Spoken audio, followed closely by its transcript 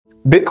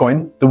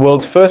Bitcoin, the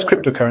world's first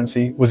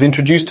cryptocurrency, was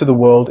introduced to the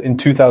world in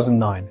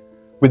 2009,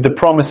 with the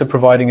promise of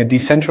providing a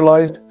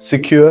decentralized,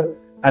 secure,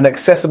 and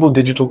accessible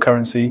digital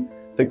currency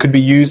that could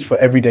be used for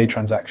everyday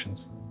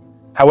transactions.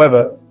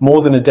 However,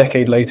 more than a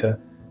decade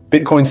later,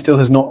 Bitcoin still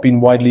has not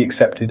been widely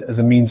accepted as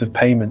a means of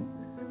payment,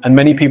 and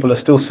many people are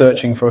still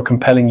searching for a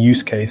compelling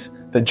use case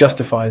that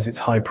justifies its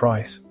high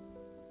price.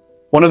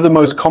 One of the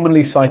most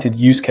commonly cited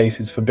use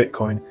cases for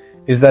Bitcoin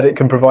is that it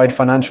can provide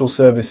financial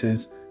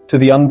services to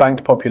the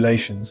unbanked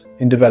populations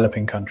in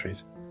developing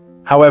countries.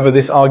 However,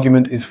 this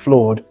argument is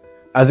flawed,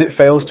 as it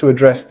fails to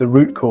address the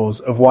root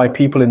cause of why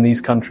people in these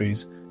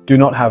countries do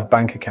not have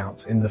bank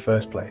accounts in the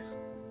first place.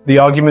 The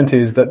argument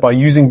is that by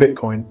using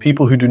Bitcoin,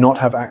 people who do not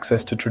have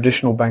access to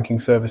traditional banking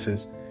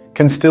services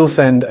can still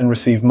send and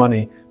receive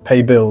money,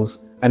 pay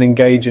bills, and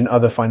engage in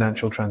other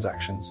financial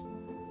transactions.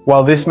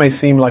 While this may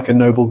seem like a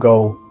noble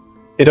goal,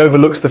 it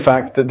overlooks the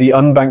fact that the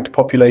unbanked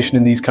population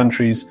in these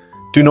countries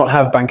do not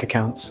have bank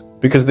accounts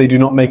because they do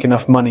not make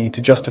enough money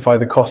to justify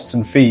the costs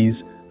and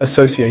fees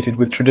associated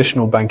with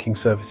traditional banking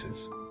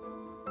services.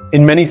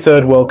 In many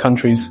third world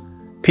countries,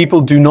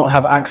 people do not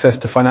have access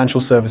to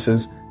financial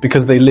services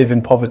because they live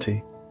in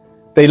poverty.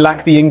 They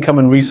lack the income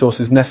and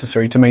resources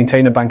necessary to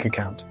maintain a bank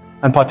account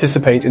and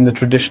participate in the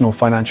traditional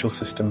financial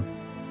system.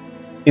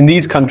 In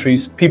these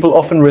countries, people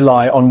often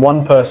rely on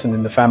one person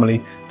in the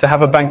family to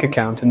have a bank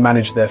account and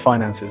manage their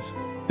finances.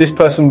 This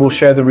person will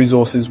share the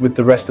resources with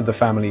the rest of the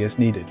family as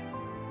needed.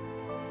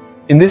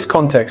 In this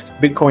context,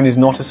 Bitcoin is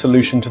not a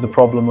solution to the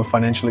problem of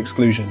financial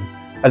exclusion,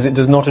 as it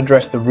does not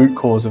address the root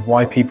cause of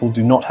why people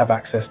do not have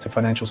access to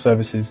financial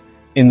services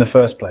in the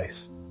first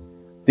place.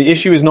 The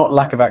issue is not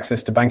lack of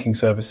access to banking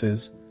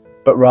services,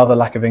 but rather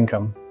lack of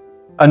income.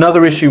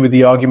 Another issue with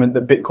the argument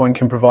that Bitcoin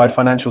can provide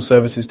financial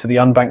services to the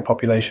unbanked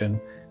population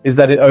is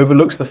that it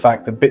overlooks the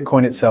fact that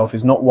Bitcoin itself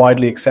is not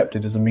widely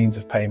accepted as a means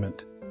of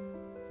payment.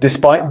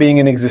 Despite being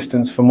in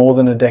existence for more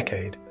than a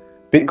decade,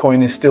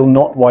 Bitcoin is still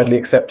not widely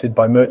accepted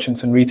by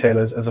merchants and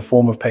retailers as a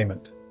form of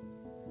payment.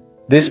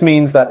 This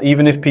means that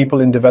even if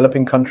people in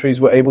developing countries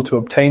were able to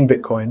obtain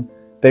Bitcoin,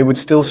 they would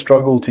still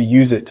struggle to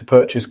use it to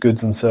purchase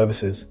goods and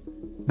services.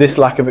 This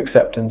lack of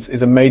acceptance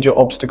is a major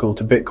obstacle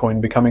to Bitcoin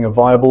becoming a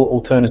viable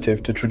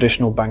alternative to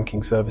traditional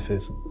banking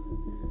services.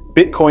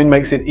 Bitcoin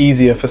makes it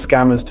easier for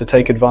scammers to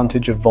take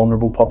advantage of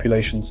vulnerable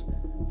populations.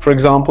 For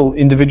example,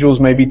 individuals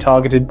may be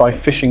targeted by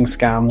phishing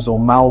scams or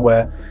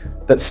malware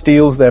that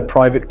steals their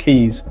private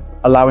keys,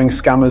 allowing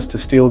scammers to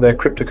steal their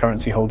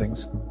cryptocurrency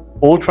holdings.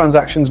 All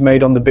transactions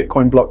made on the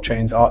Bitcoin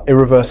blockchains are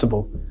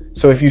irreversible,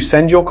 so if you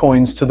send your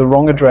coins to the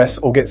wrong address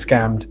or get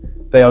scammed,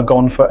 they are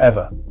gone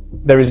forever.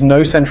 There is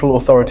no central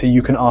authority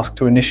you can ask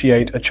to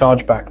initiate a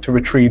chargeback to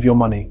retrieve your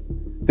money.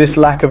 This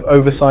lack of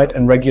oversight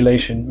and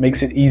regulation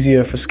makes it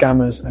easier for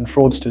scammers and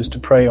fraudsters to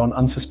prey on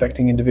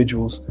unsuspecting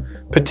individuals,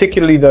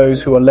 particularly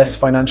those who are less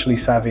financially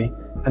savvy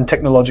and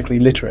technologically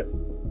literate.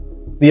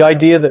 The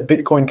idea that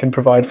Bitcoin can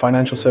provide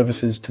financial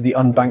services to the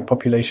unbanked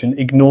population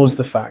ignores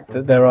the fact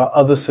that there are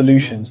other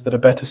solutions that are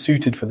better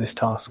suited for this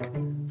task.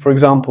 For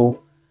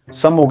example,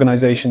 some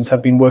organizations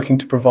have been working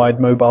to provide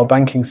mobile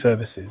banking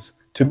services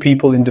to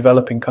people in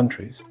developing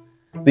countries.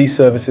 These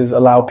services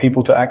allow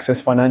people to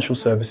access financial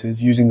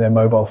services using their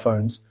mobile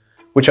phones,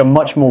 which are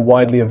much more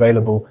widely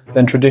available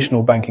than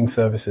traditional banking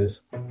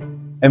services.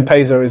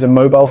 M-Pesa is a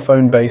mobile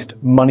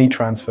phone-based money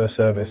transfer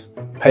service,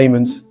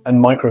 payments,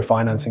 and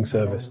microfinancing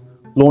service,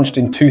 launched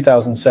in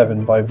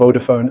 2007 by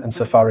Vodafone and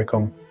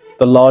Safaricom,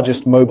 the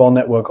largest mobile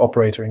network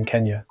operator in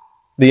Kenya.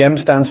 The M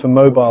stands for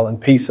mobile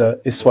and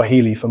Pesa is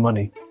Swahili for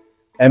money.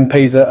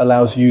 M-Pesa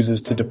allows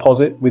users to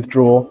deposit,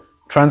 withdraw,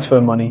 transfer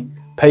money,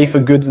 pay for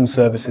goods and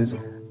services,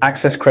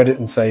 access credit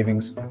and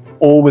savings,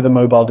 all with a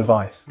mobile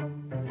device.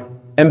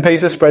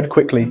 M-Pesa spread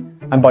quickly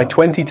and by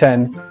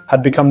 2010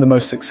 had become the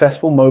most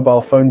successful mobile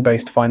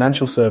phone-based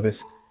financial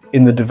service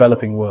in the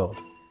developing world.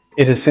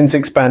 It has since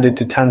expanded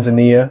to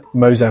Tanzania,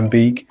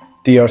 Mozambique,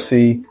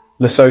 DRC,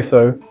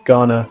 Lesotho,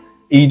 Ghana,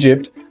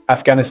 Egypt,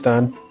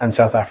 Afghanistan, and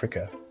South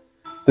Africa.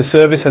 The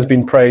service has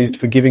been praised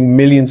for giving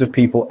millions of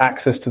people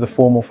access to the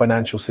formal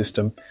financial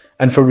system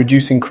and for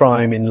reducing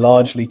crime in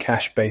largely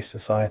cash-based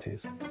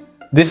societies.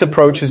 This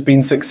approach has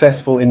been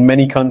successful in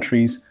many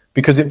countries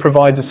because it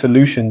provides a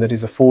solution that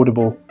is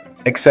affordable,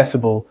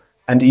 accessible,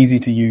 and easy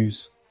to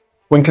use.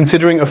 When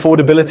considering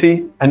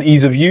affordability and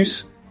ease of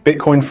use,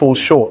 Bitcoin falls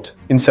short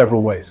in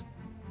several ways.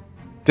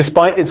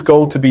 Despite its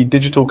goal to be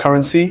digital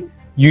currency,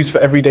 used for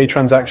everyday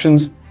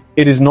transactions,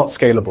 it is not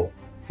scalable,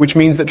 which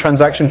means that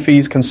transaction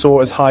fees can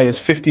soar as high as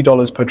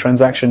 $50 per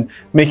transaction,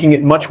 making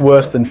it much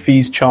worse than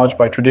fees charged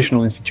by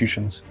traditional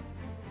institutions.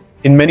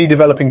 In many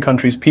developing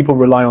countries, people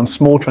rely on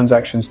small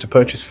transactions to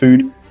purchase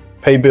food,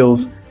 pay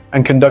bills,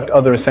 and conduct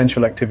other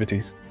essential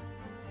activities.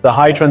 The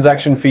high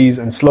transaction fees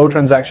and slow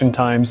transaction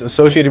times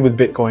associated with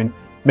Bitcoin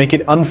make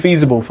it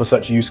unfeasible for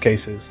such use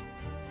cases.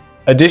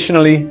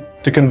 Additionally,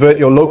 to convert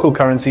your local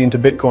currency into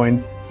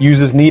Bitcoin,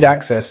 users need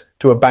access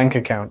to a bank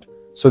account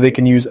so they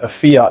can use a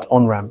fiat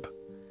on-ramp.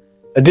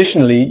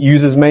 Additionally,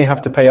 users may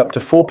have to pay up to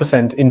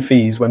 4% in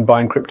fees when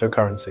buying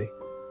cryptocurrency.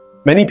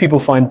 Many people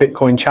find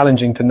Bitcoin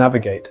challenging to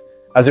navigate,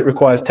 as it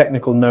requires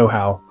technical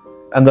know-how,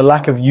 and the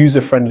lack of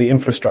user-friendly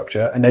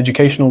infrastructure and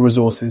educational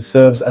resources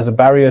serves as a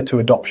barrier to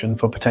adoption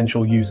for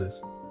potential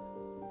users.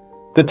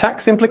 The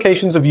tax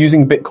implications of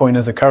using Bitcoin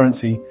as a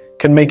currency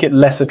can make it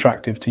less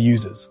attractive to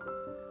users.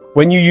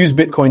 When you use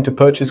Bitcoin to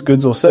purchase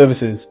goods or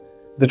services,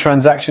 the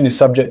transaction is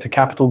subject to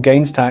capital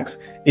gains tax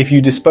if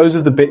you dispose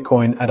of the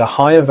Bitcoin at a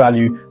higher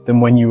value than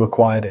when you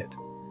acquired it.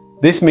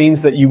 This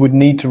means that you would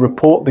need to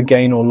report the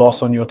gain or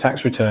loss on your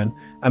tax return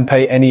and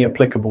pay any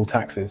applicable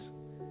taxes.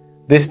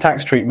 This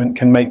tax treatment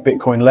can make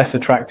Bitcoin less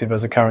attractive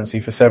as a currency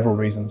for several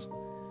reasons.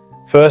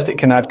 First, it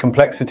can add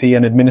complexity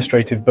and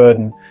administrative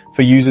burden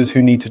for users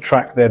who need to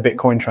track their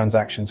Bitcoin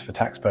transactions for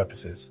tax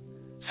purposes.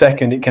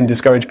 Second, it can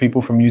discourage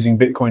people from using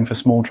Bitcoin for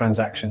small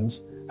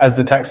transactions, as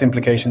the tax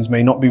implications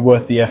may not be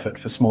worth the effort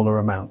for smaller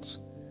amounts.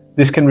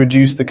 This can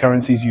reduce the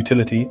currency's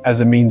utility as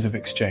a means of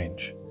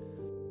exchange.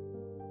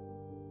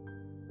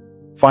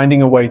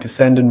 Finding a way to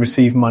send and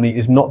receive money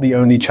is not the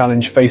only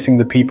challenge facing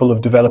the people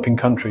of developing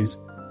countries.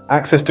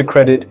 Access to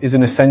credit is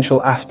an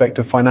essential aspect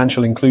of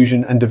financial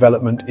inclusion and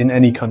development in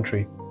any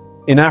country.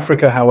 In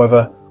Africa,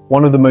 however,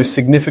 one of the most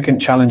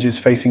significant challenges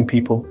facing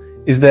people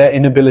is their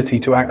inability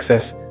to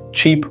access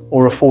cheap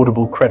or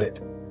affordable credit.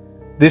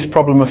 This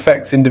problem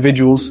affects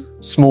individuals,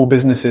 small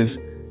businesses,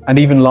 and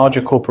even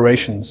larger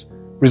corporations,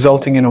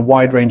 resulting in a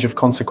wide range of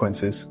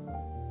consequences.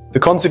 The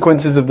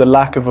consequences of the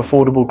lack of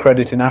affordable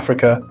credit in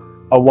Africa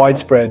are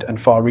widespread and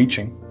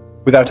far-reaching.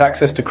 Without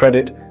access to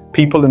credit,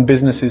 people and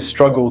businesses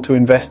struggle to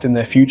invest in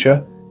their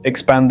future,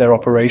 expand their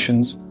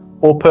operations,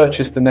 or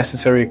purchase the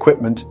necessary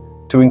equipment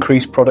to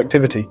increase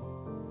productivity.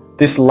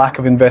 This lack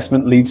of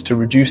investment leads to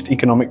reduced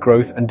economic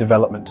growth and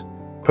development,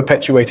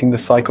 perpetuating the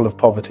cycle of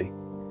poverty.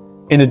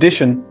 In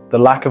addition, the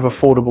lack of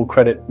affordable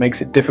credit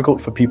makes it difficult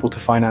for people to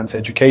finance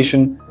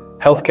education,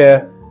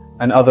 healthcare,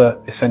 and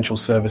other essential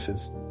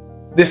services.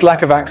 This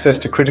lack of access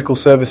to critical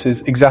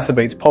services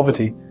exacerbates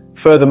poverty,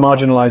 further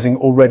marginalizing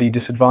already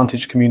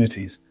disadvantaged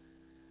communities.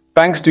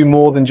 Banks do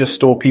more than just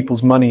store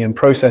people's money and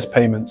process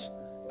payments.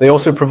 They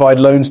also provide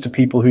loans to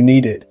people who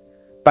need it.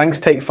 Banks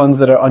take funds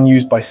that are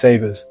unused by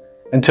savers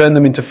and turn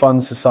them into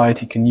funds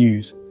society can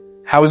use.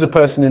 How is a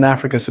person in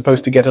Africa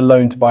supposed to get a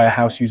loan to buy a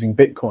house using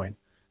Bitcoin?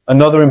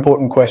 Another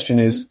important question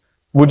is,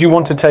 would you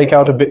want to take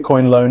out a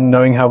Bitcoin loan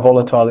knowing how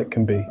volatile it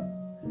can be?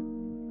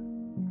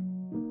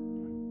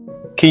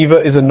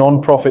 Kiva is a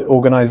non-profit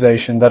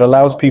organization that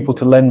allows people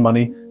to lend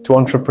money to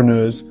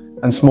entrepreneurs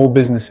and small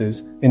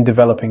businesses in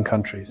developing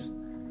countries.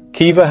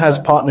 Kiva has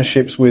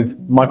partnerships with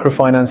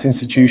microfinance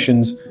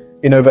institutions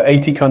in over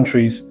 80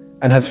 countries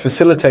and has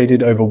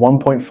facilitated over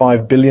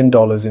 $1.5 billion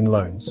in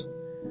loans.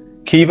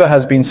 Kiva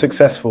has been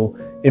successful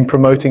in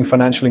promoting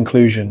financial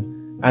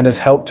inclusion and has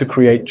helped to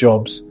create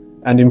jobs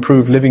and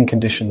improve living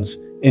conditions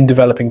in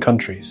developing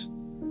countries.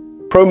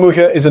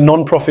 ProMujer is a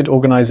non-profit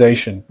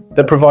organization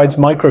that provides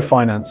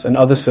microfinance and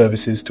other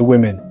services to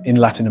women in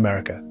Latin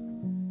America.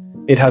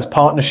 It has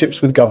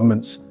partnerships with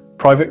governments,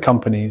 private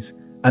companies,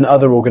 and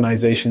other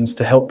organizations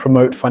to help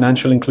promote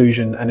financial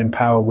inclusion and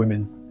empower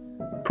women.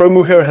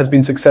 ProMujer has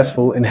been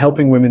successful in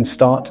helping women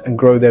start and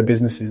grow their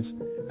businesses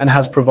and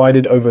has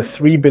provided over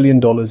 $3 billion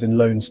in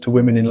loans to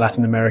women in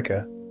Latin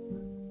America.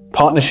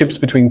 Partnerships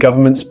between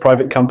governments,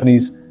 private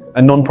companies,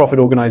 and non-profit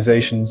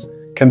organizations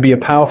can be a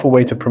powerful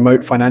way to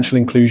promote financial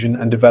inclusion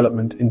and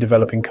development in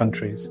developing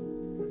countries.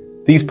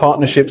 These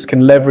partnerships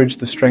can leverage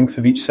the strengths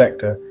of each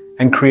sector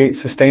and create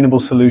sustainable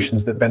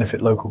solutions that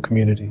benefit local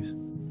communities.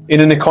 In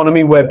an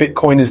economy where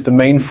Bitcoin is the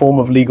main form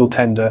of legal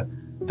tender,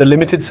 the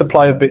limited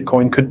supply of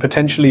Bitcoin could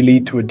potentially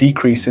lead to a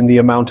decrease in the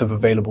amount of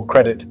available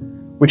credit,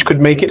 which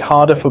could make it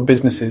harder for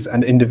businesses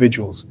and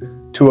individuals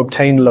to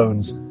obtain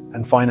loans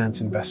and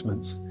finance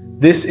investments.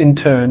 This, in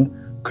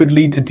turn, could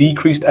lead to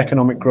decreased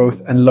economic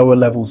growth and lower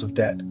levels of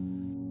debt.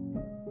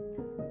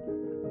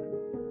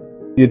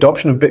 The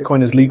adoption of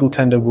Bitcoin as legal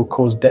tender will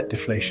cause debt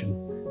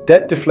deflation.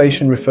 Debt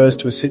deflation refers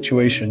to a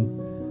situation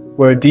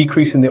where a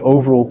decrease in the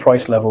overall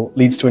price level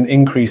leads to an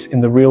increase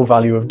in the real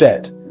value of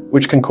debt,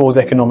 which can cause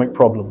economic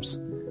problems.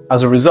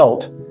 As a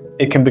result,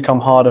 it can become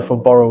harder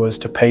for borrowers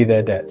to pay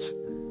their debts,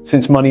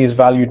 since money is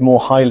valued more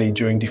highly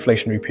during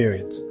deflationary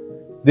periods.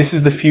 This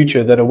is the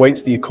future that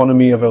awaits the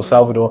economy of El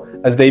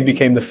Salvador as they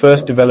became the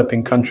first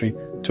developing country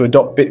to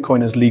adopt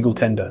Bitcoin as legal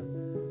tender.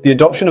 The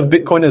adoption of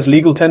Bitcoin as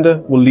legal tender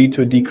will lead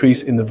to a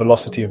decrease in the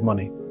velocity of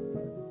money.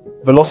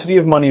 Velocity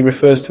of money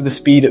refers to the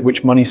speed at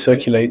which money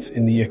circulates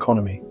in the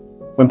economy.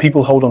 When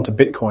people hold on to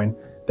Bitcoin,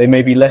 they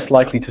may be less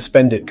likely to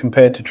spend it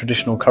compared to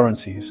traditional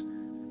currencies.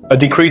 A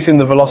decrease in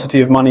the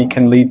velocity of money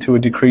can lead to a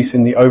decrease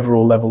in the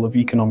overall level of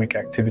economic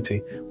activity,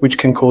 which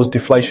can cause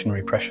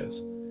deflationary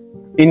pressures.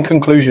 In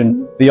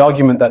conclusion, the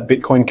argument that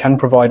Bitcoin can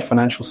provide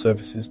financial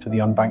services to the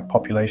unbanked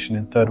population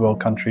in third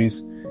world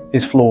countries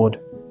is flawed.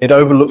 It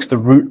overlooks the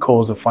root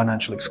cause of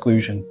financial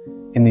exclusion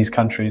in these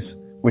countries,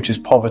 which is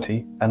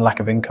poverty and lack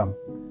of income.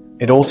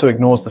 It also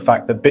ignores the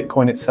fact that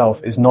Bitcoin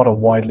itself is not a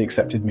widely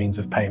accepted means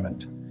of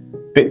payment.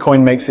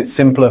 Bitcoin makes it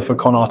simpler for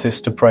con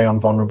artists to prey on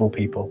vulnerable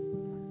people.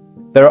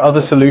 There are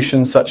other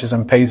solutions such as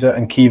M-Pesa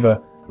and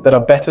Kiva, that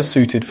are better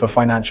suited for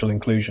financial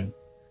inclusion.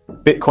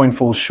 Bitcoin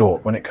falls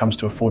short when it comes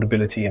to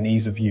affordability and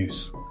ease of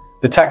use.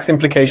 The tax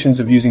implications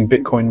of using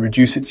Bitcoin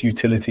reduce its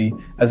utility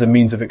as a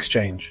means of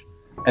exchange.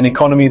 An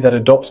economy that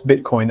adopts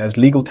Bitcoin as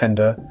legal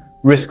tender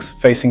risks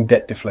facing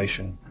debt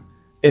deflation.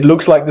 It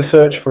looks like the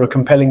search for a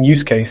compelling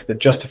use case that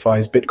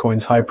justifies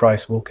Bitcoin's high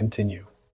price will continue.